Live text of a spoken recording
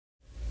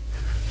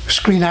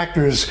Screen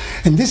actors.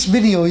 In this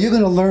video, you're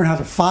going to learn how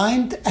to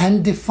find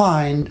and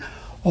define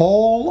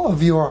all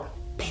of your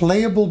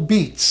playable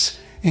beats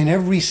in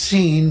every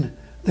scene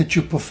that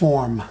you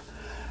perform.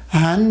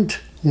 And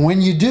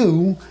when you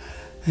do,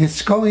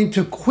 it's going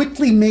to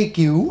quickly make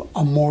you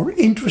a more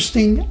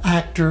interesting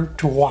actor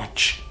to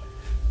watch.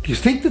 Do you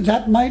think that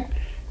that might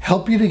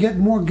help you to get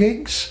more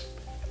gigs?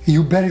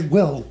 You bet it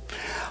will.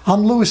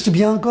 I'm Louis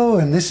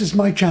DeBianco, and this is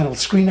my channel,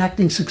 Screen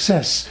Acting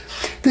Success.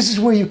 This is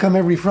where you come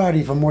every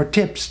Friday for more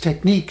tips,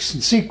 techniques,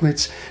 and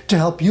secrets to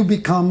help you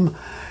become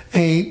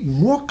a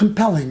more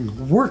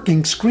compelling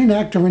working screen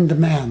actor in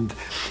demand.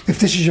 If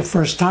this is your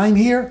first time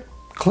here,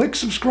 click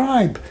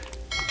subscribe.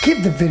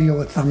 Give the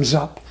video a thumbs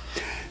up.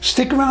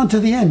 Stick around to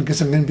the end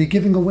because I'm going to be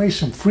giving away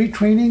some free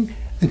training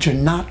that you're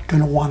not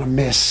going to want to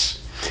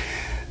miss.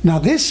 Now,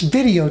 this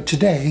video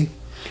today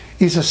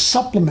is a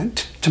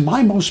supplement to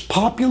my most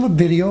popular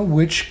video,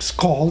 which is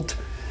called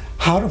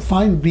How to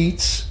Find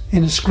Beats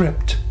in a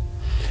Script.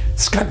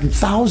 It's gotten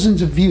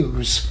thousands of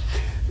views.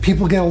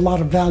 People get a lot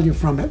of value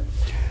from it.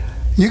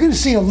 You're going to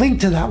see a link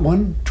to that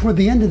one toward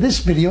the end of this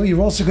video.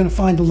 You're also going to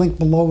find a link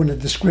below in the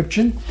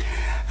description.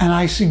 And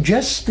I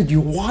suggest that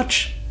you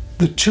watch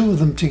the two of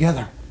them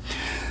together.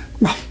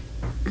 Well,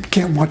 you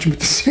can't watch them at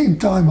the same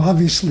time,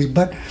 obviously,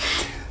 but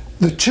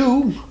the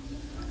two,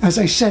 as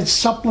I said,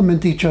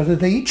 supplement each other.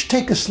 They each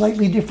take a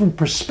slightly different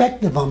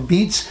perspective on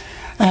beats,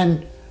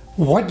 and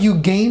what you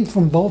gain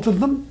from both of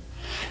them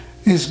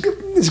is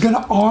going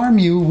to arm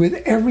you with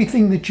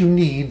everything that you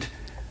need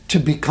to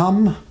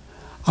become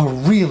a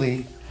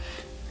really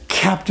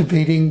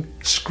captivating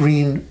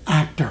screen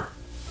actor.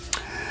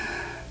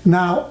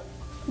 Now,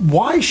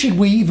 why should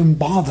we even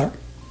bother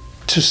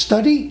to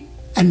study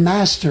and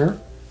master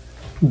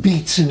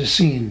beats in a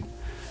scene,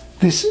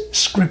 this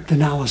script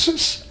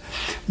analysis?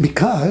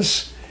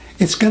 Because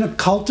it's going to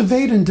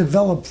cultivate and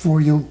develop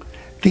for you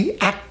the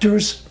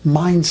actor's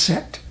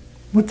mindset.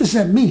 What does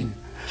that mean?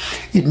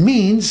 It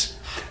means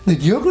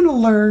that you're going to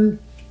learn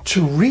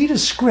to read a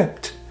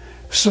script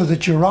so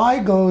that your eye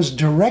goes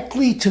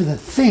directly to the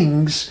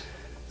things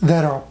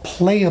that are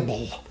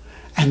playable.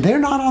 And they're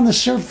not on the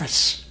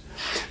surface.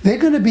 They're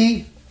going to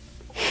be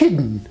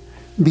hidden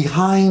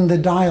behind the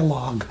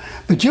dialogue.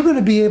 But you're going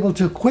to be able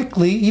to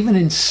quickly, even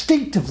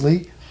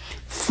instinctively,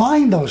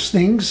 find those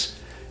things,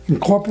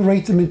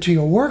 incorporate them into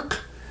your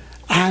work,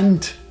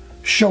 and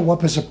show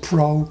up as a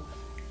pro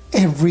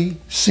every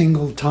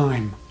single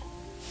time.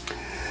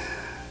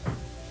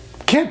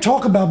 Can't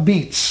talk about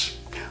beats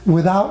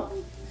without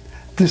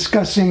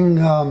discussing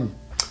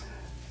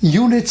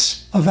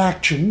units of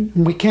action.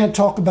 And we can't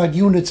talk about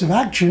units of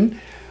action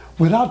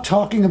without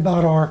talking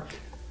about our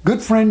good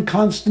friend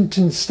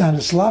Konstantin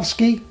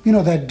Stanislavski. You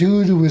know, that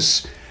dude who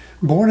was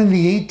born in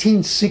the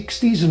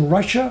 1860s in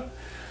Russia,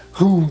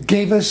 who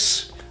gave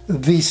us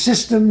the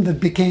system that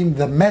became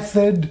the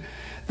method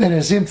that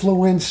has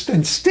influenced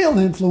and still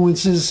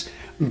influences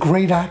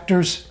great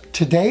actors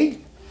today.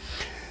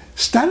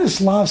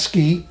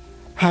 Stanislavski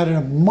had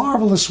a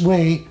marvelous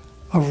way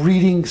of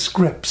reading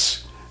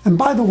scripts. And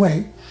by the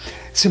way,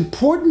 it's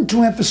important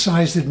to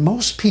emphasize that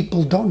most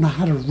people don't know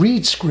how to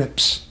read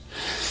scripts.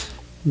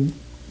 I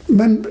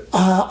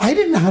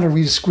didn't know how to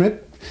read a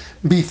script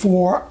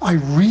before I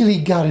really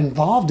got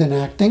involved in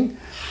acting,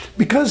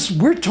 because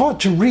we're taught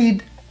to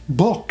read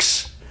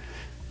books,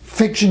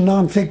 fiction,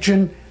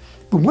 nonfiction.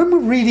 But when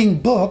we're reading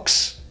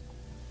books,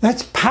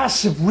 that's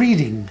passive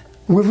reading.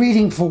 We're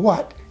reading for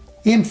what?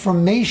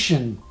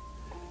 Information.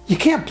 You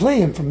can't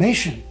play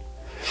information.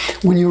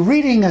 When you're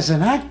reading as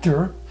an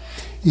actor,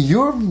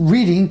 you're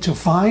reading to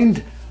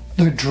find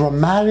the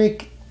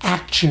dramatic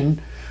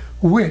action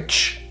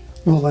which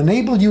will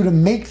enable you to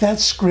make that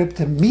script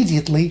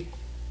immediately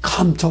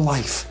come to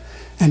life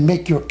and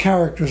make your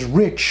characters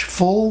rich,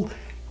 full,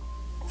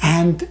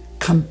 and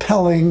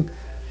compelling,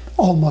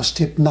 almost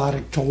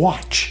hypnotic to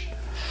watch.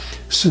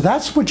 So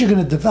that's what you're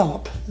going to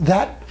develop,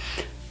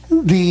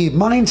 the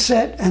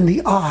mindset and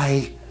the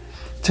eye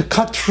to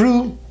cut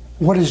through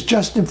what is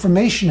just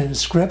information in a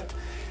script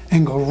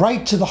and go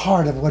right to the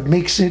heart of what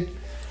makes it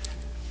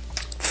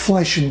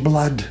flesh and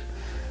blood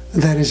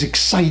that is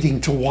exciting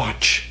to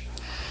watch.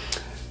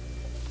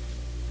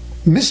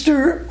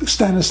 Mr.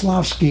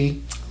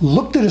 Stanislavski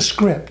looked at a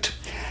script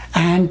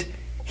and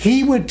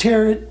he would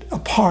tear it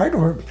apart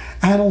or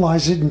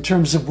analyze it in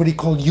terms of what he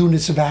called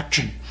units of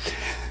action.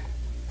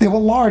 There were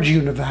large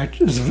units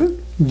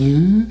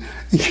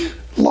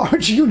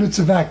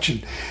of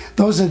action.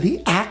 Those are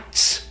the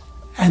acts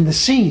and the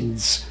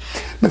scenes.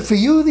 But for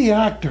you, the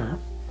actor,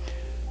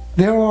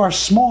 there are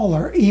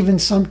smaller, even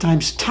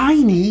sometimes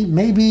tiny,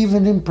 maybe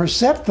even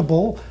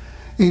imperceptible,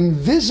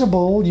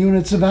 invisible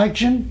units of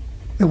action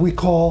that we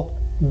call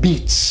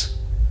beats.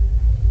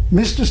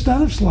 Mr.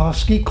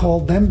 Stanislavski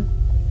called them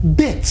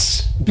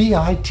bits,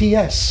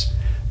 B-I-T-S.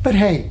 But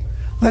hey,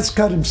 let's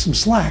cut him some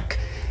slack.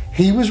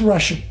 He was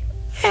Russian.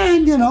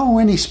 And, you know,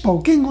 when he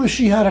spoke English,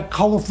 he had a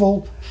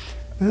colorful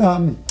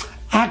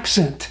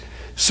accent.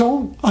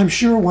 So I'm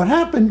sure what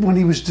happened when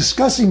he was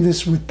discussing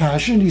this with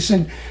passion, he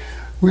said,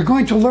 we're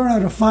going to learn how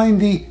to find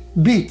the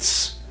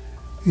beats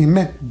He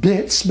meant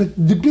bits, but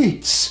the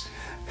beats.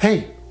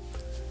 Hey,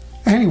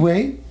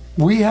 anyway,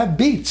 we have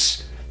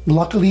beets.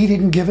 Luckily, he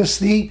didn't give us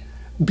the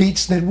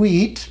beets that we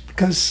eat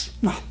because,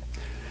 well,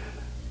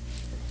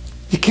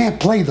 you can't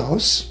play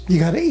those. You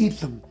got to eat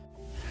them.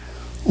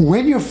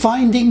 When you're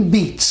finding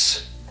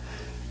beats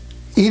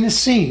in a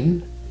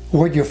scene,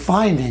 what you're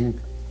finding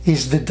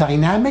is the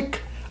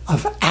dynamic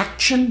of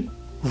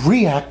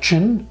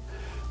action-reaction,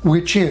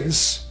 which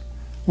is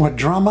what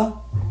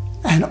drama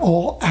and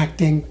all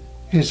acting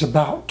is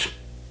about.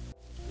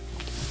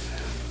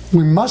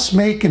 We must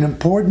make an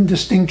important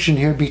distinction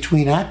here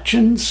between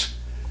actions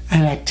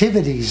and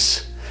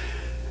activities.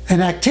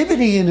 An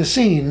activity in a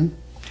scene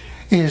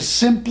is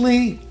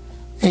simply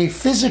a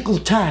physical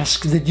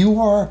task that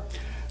you are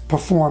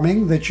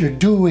performing, that you're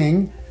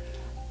doing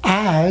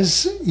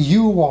as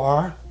you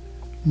are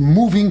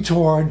moving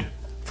toward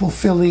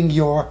fulfilling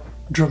your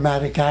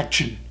dramatic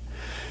action.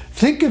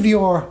 Think of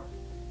your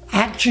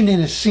action in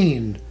a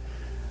scene,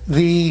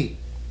 the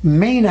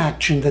main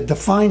action that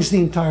defines the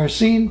entire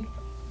scene.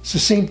 It's the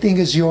same thing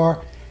as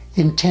your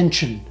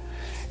intention.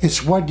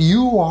 It's what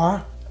you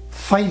are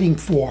fighting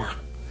for.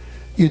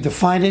 You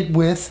define it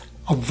with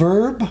a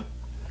verb,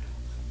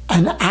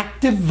 an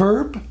active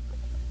verb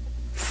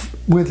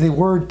with the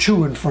word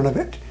to in front of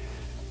it.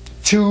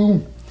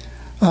 To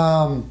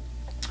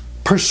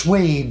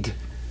persuade,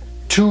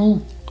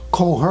 to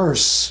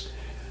coerce,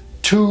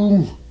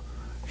 to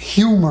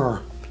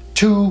humor,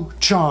 to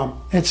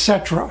charm,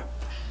 etc.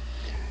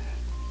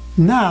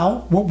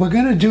 Now, what we're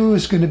going to do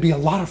is going to be a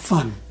lot of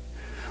fun.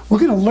 We're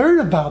going to learn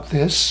about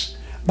this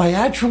by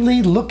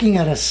actually looking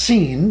at a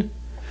scene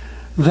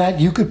that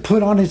you could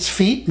put on its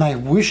feet, and I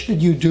wish that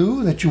you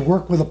do, that you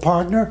work with a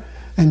partner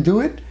and do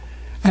it.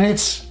 And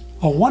it's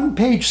a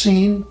one-page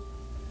scene.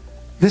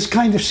 This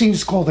kind of scene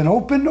is called an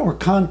open or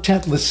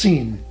contentless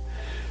scene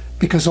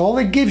because all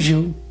it gives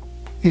you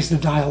is the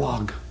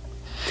dialogue.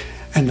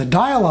 And the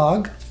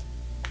dialogue,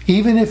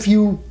 even if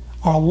you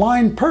are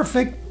line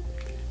perfect,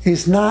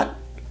 is not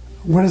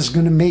what is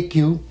going to make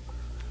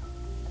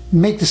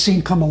the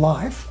scene come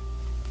alive.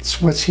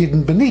 It's what's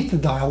hidden beneath the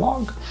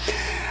dialogue.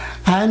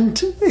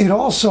 And it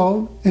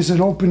also is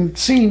an open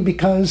scene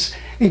because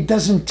it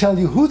doesn't tell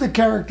you who the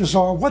characters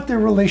are, what their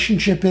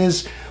relationship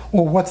is,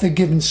 or what the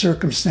given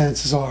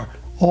circumstances are.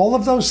 All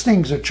of those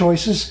things are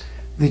choices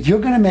that you're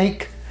going to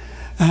make,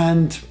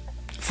 and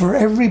for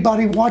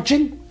everybody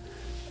watching,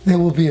 there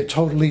will be a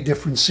totally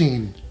different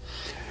scene.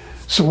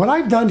 So what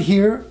I've done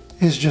here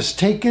is just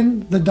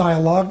taken the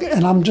dialogue,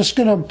 and I'm just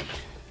going to,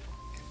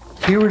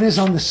 here it is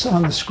on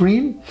the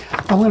screen.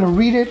 I'm going to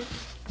read it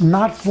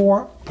not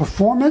for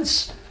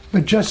performance,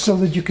 but just so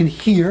that you can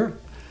hear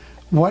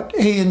what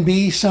A and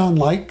B sound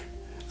like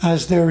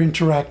as they're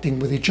interacting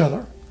with each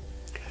other.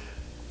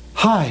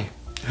 Hi,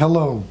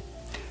 hello,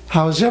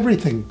 how's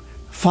everything?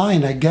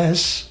 Fine, I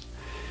guess.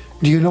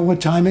 Do you know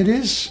what time it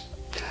is?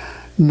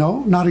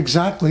 No, not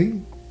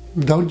exactly.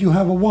 Don't you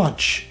have a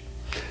watch?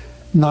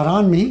 Not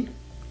on me.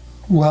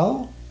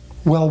 Well,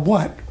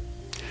 what?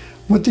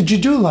 What did you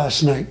do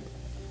last night?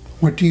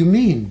 What do you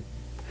mean?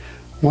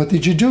 What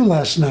did you do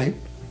last night?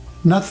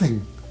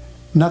 Nothing.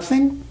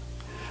 Nothing?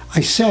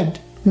 I said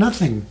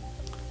nothing.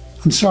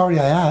 I'm sorry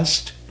I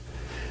asked.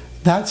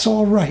 That's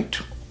all right.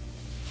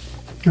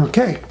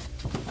 Okay.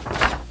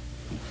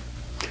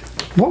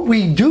 What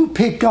we do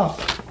pick up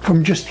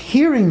from just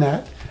hearing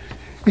that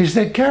is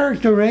that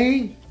character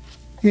A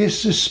is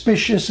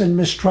suspicious and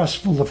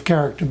mistrustful of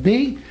character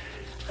B,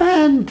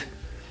 and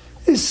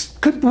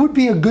would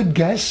be a good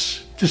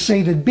guess to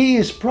say that B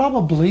is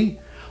probably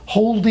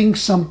holding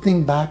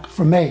something back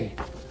from A.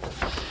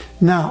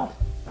 Now,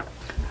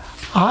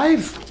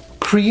 I've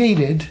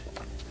created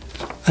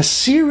a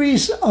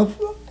series of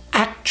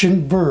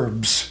action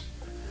verbs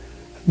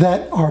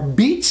that are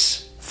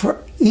beats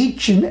for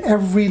each and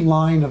every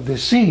line of the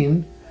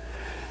scene,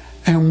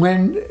 and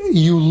when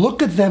you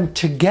look at them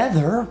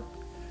together,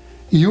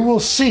 you will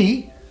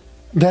see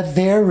that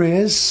there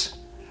is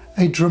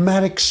a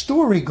dramatic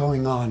story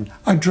going on,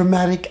 a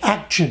dramatic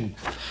action.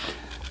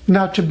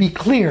 Now, to be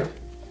clear,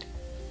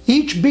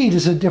 each beat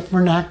is a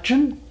different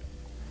action,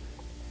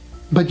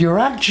 but your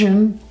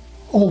action,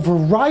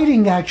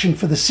 overriding action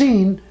for the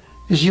scene,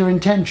 is your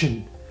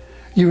intention.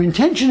 Your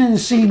intention in the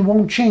scene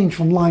won't change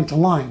from line to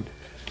line,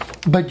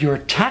 but your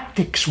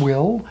tactics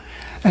will,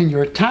 and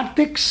your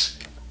tactics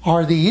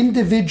are the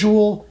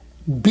individual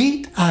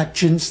beat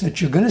actions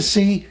that you're going to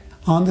see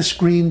on the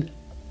screen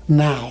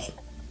now.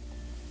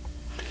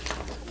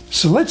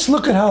 So let's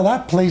look at how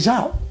that plays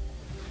out.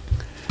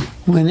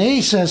 When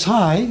A says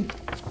hi,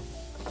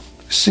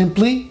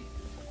 simply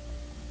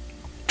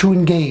to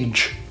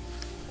engage.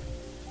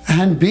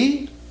 And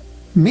B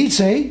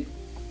meets A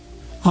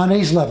on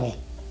A's level,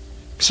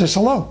 says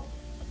hello,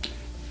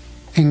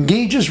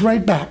 engages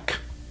right back.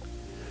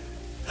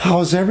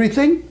 How's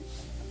everything?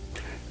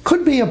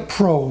 Could be a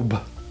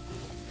probe,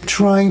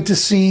 trying to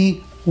see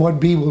what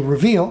B will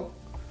reveal,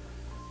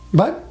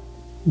 but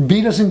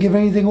B doesn't give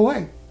anything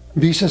away.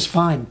 B says,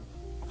 fine,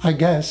 I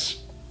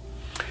guess.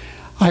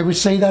 I would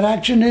say that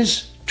action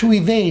is to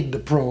evade the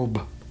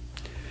probe.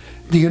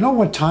 Do you know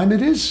what time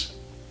it is?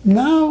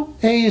 Now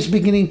A is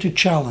beginning to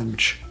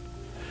challenge.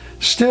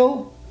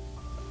 Still,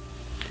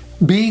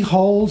 B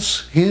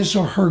holds his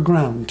or her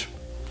ground.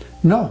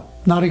 No,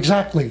 not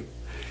exactly.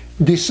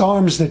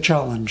 Disarms the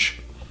challenge.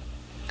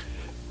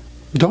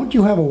 Don't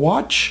you have a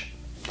watch?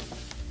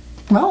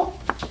 Well,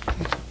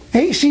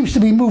 A seems to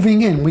be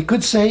moving in. We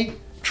could say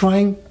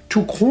trying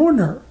to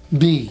corner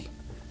B.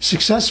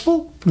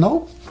 Successful?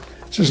 No.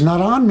 Says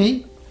not on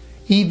me.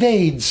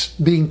 Evades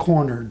being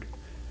cornered.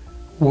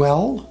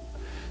 Well,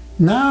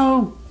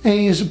 now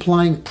A is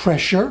applying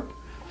pressure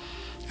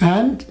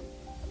and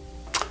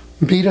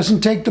B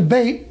doesn't take the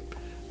bait.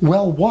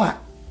 Well, what?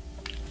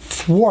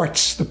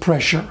 Thwarts the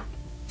pressure.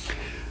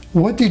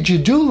 What did you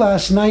do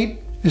last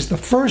night is the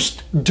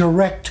first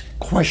direct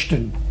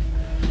question.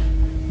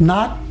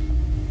 Not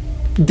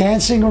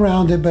dancing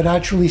around it, but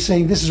actually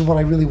saying, this is what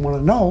I really want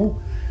to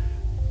know.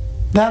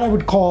 That I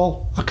would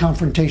call a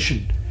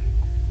confrontation.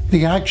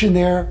 The action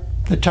there,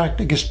 the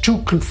tactic is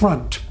to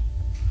confront.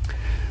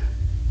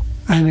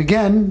 And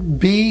again,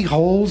 B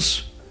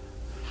holds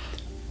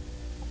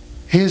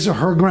his or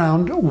her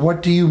ground.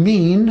 What do you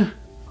mean?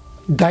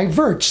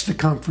 Diverts the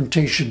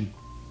confrontation.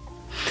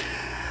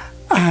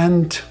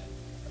 And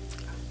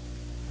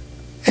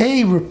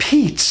A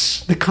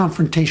repeats the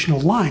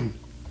confrontational line.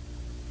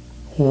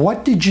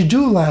 What did you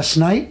do last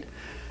night?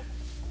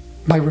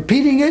 By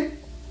repeating it,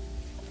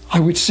 I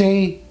would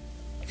say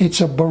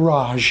it's a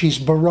barrage. He's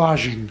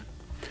barraging.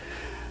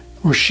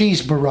 Or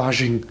she's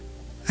barraging.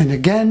 And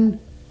again,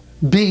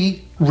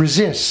 B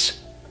resists.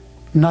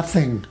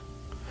 Nothing.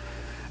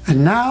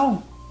 And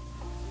now,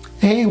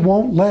 A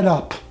won't let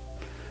up.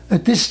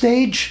 At this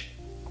stage,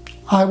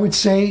 I would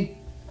say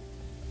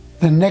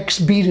the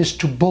next beat is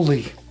to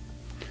bully.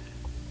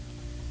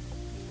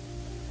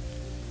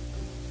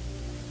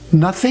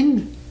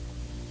 Nothing?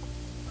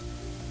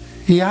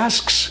 He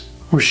asks,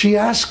 or she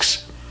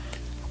asks.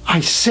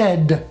 I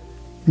said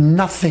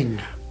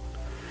nothing.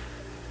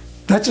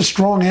 That's a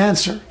strong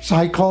answer, so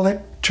I call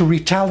it to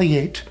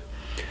retaliate.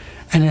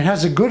 And it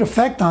has a good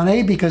effect on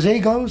A because A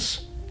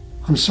goes,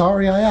 I'm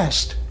sorry I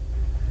asked.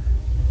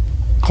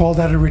 Call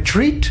that a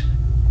retreat.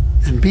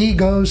 And B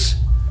goes,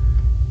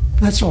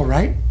 that's all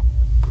right.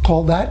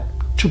 Call that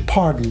to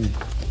pardon.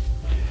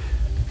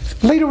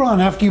 Later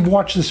on, after you've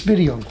watched this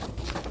video,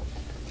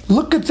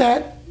 look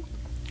at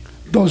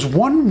those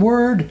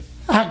one-word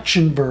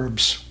action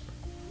verbs,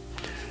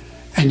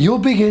 and you'll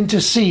begin to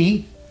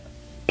see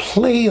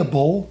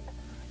playable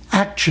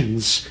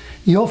actions.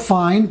 You'll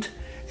find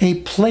a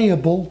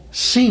playable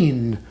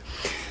scene.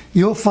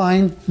 You'll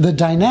find the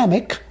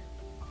dynamic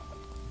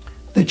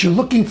that you're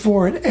looking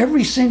for in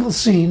every single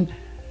scene,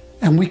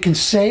 and we can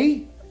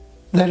say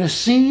that a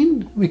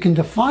scene, we can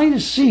define a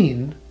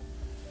scene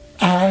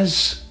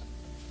as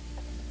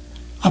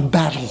a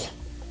battle.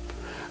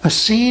 A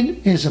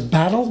scene is a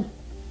battle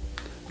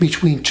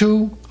between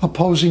two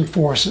opposing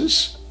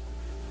forces.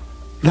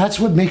 That's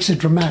what makes it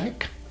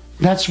dramatic.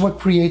 That's what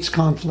creates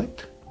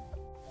conflict.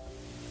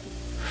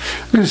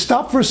 I'm going to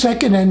stop for a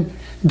second and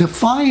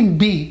define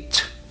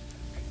beat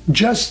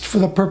just for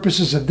the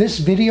purposes of this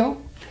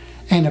video.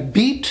 And a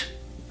beat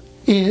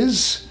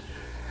is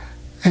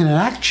an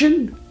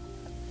action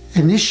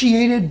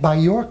initiated by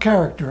your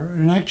character,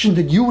 an action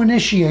that you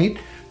initiate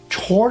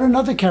toward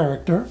another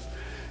character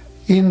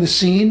in the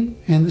scene,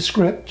 in the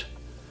script,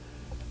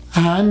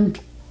 and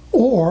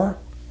or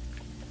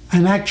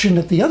an action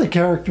that the other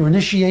character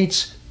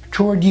initiates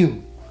toward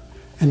you.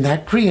 And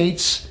that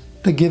creates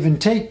the give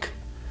and take,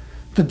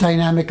 the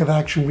dynamic of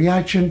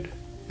action-reaction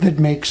that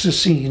makes a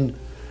scene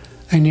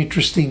an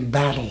interesting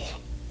battle.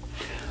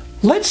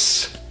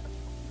 Let's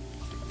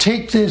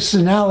take this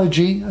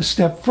analogy a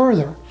step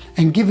further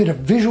and give it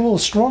a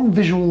strong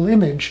visual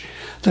image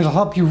that'll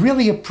help you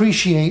really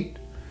appreciate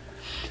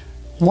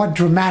what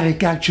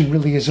dramatic action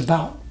really is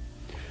about.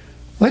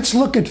 Let's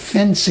look at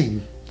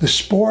fencing, the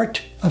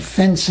sport of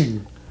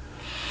fencing.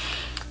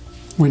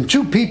 When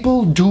two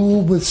people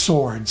duel with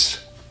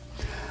swords.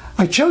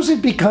 I chose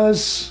it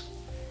because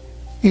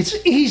it's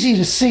easy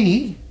to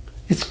see,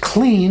 it's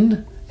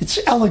clean, it's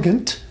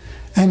elegant,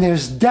 and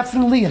there's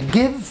definitely a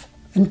give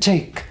and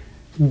take.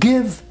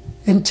 Give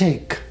and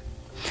take.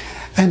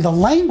 And the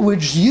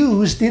language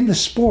used in the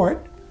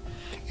sport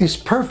is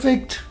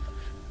perfect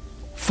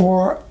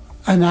for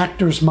an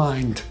actor's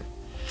mind.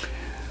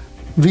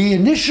 The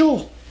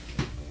initial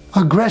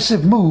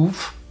aggressive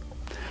move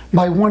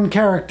by one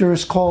character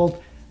is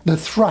called the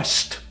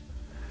thrust.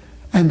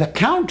 And the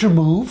counter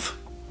move,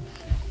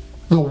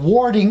 the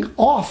warding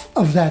off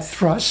of that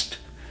thrust,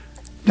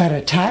 that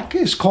attack,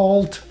 is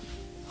called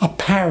a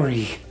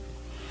parry.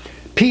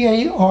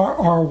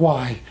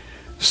 P-A-R-R-Y.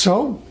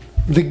 So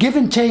the give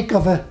and take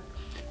of a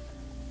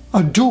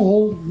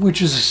duel,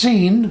 which is a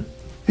scene,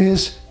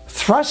 is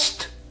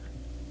thrust,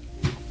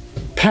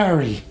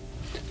 parry.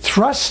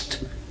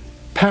 Thrust,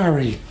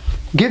 parry.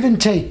 Give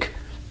and take,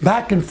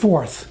 back and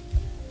forth.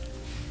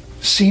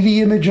 See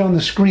the image on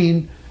the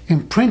screen,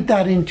 imprint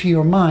that into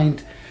your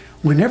mind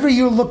whenever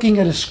you're looking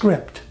at a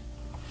script.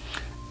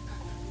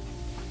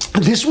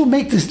 This This will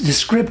make the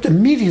script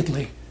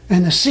immediately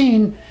and the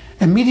scene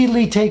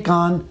immediately take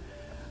on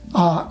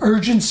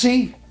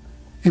urgency,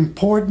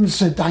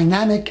 importance, a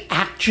dynamic,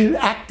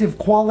 active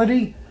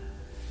quality.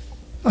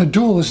 A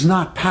duel is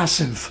not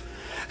passive.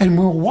 And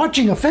when we're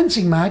watching a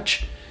fencing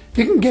match,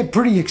 it can get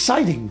pretty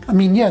exciting. I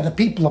mean, yeah, the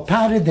people are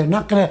padded, they're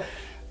not going to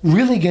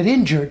really get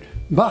injured,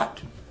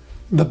 but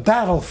the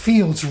battle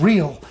feels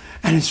real,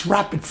 and it's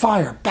rapid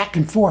fire, back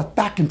and forth,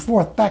 back and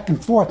forth, back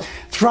and forth,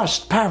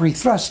 thrust,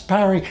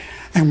 parry,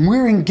 and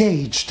we're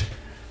engaged.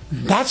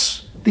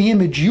 That's the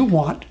image you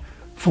want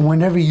for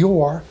whenever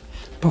you're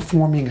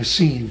performing a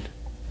scene.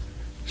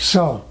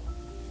 So,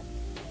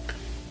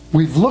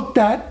 we've looked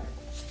at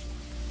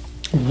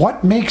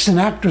what makes an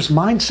actor's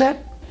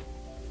mindset,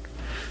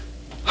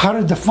 how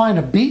to define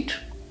a beat,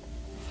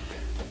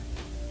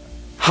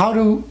 how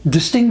to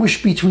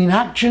distinguish between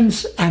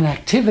actions and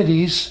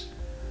activities,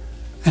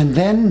 and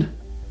then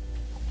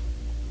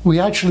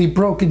we actually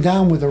broke it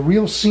down with a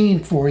real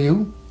scene for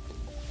you.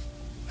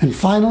 And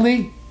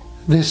finally,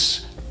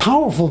 this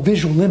powerful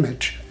visual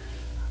image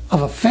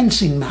of a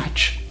fencing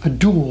match, a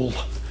duel,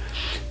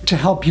 to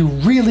help you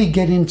really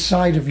get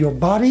inside of your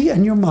body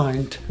and your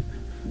mind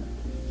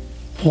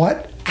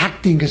what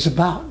acting is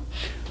about.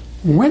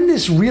 When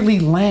this really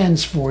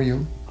lands for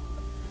you,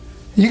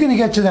 you're going to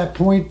get to that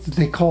point that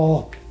they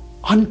call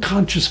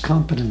unconscious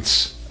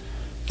competence.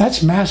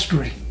 That's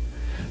mastery.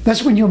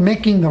 That's when you're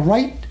making the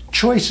right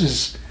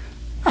choices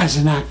as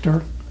an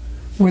actor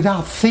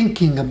without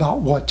thinking about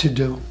what to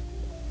do.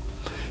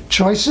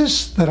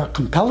 Choices that are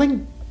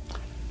compelling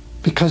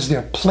because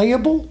they're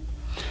playable,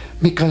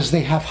 because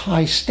they have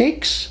high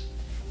stakes,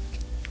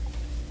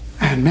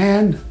 and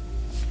man,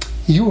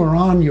 you are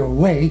on your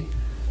way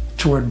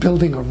toward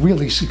building a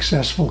really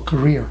successful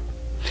career.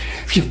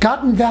 If you've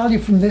gotten value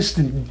from this,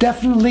 then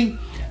definitely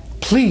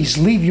please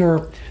leave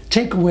your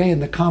takeaway in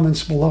the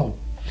comments below.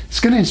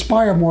 It's going to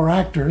inspire more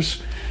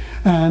actors,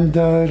 and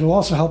it'll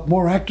also help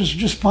more actors to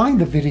just find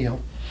the video.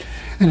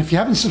 And if you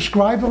haven't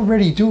subscribed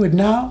already, do it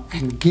now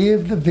and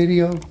give the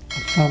video a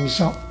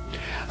thumbs up.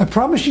 I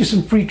promise you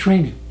some free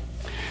training.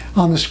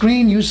 On the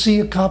screen you see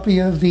a copy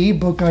of the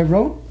ebook I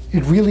wrote.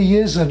 It really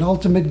is an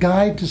ultimate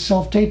guide to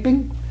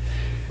self-taping.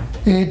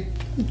 It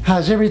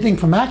has everything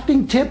from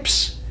acting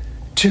tips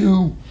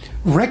to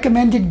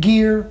recommended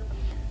gear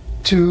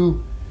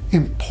to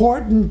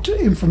important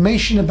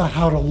information about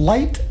how to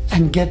light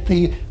and get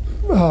the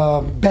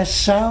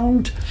best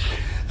sound.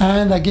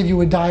 And I give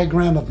you a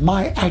diagram of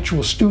my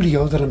actual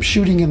studio that I'm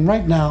shooting in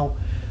right now.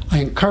 I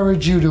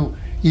encourage you to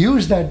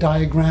use that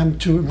diagram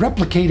to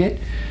replicate it,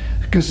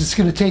 because it's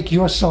going to take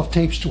your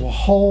self-tapes to a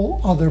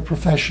whole other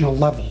professional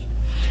level.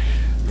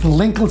 The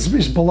link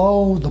is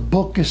below. The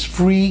book is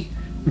free.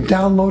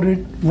 Download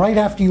it right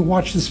after you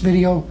watch this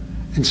video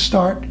and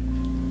start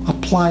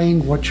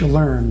applying what you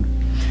learn.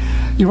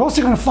 You're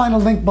also going to find a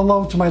link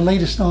below to my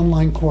latest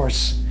online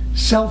course,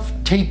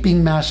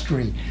 Self-Taping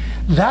Mastery.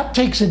 That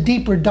takes a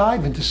deeper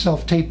dive into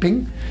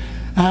self-taping,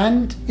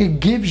 and it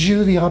gives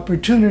you the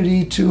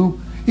opportunity to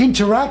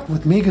interact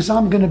with me, because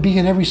I'm going to be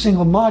in every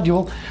single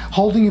module,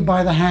 holding you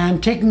by the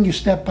hand, taking you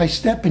step by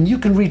step, and you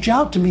can reach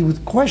out to me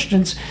with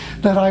questions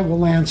that I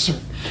will answer.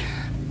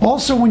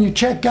 Also, when you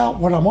check out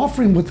what I'm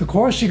offering with the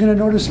course, you're going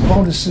to notice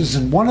bonuses,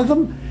 and one of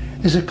them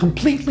is a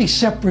completely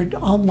separate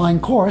online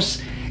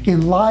course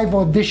in live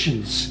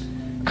auditions.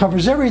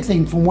 Covers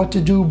everything from what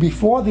to do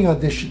before the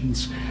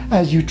auditions,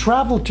 as you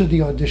travel to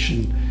the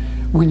audition,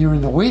 when you're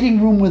in the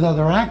waiting room with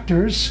other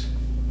actors,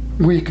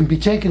 where you can be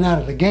taken out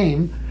of the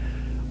game,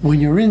 when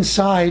you're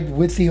inside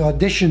with the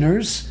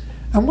auditioners,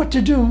 and what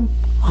to do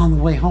on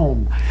the way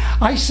home.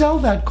 I sell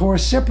that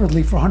course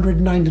separately for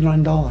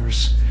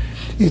 $199.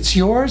 It's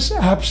yours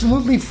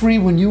absolutely free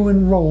when you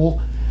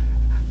enroll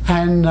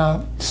in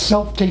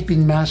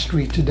Self-Taping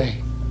Mastery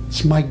today.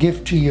 It's my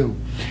gift to you.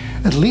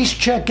 At least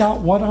check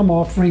out what I'm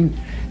offering.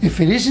 If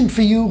it isn't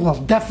for you,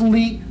 I'll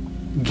definitely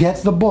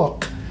get the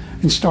book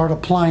and start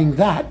applying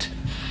that.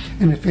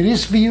 And if it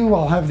is for you,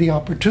 I'll have the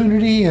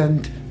opportunity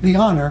and the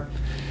honor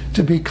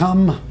to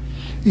become,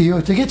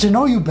 to get to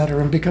know you better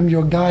and become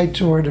your guide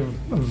toward a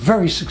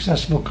very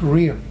successful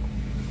career.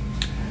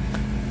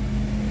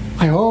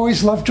 I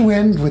always love to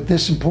end with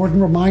this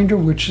important reminder,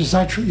 which is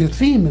actually a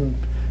theme in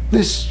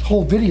this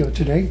whole video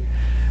today,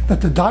 that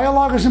the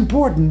dialogue is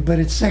important, but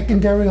it's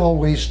secondary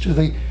always to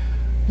the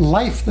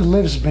life that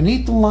lives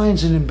beneath the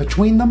lines and in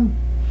between them.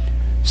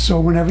 So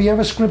whenever you have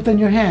a script in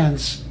your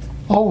hands,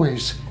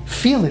 always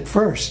feel it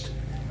first,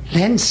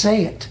 then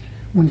say it.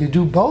 When you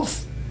do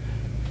both,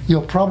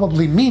 you'll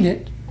probably mean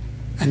it,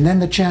 and then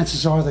the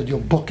chances are that you'll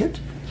book it.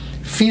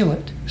 Feel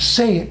it,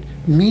 say it,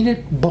 mean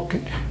it, book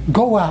it.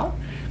 Go out,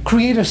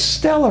 create a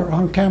stellar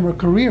on-camera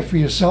career for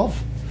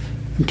yourself,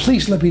 and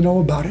please let me know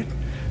about it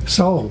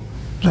so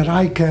that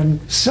I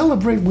can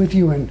celebrate with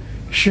you and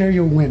share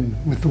your win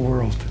with the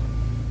world.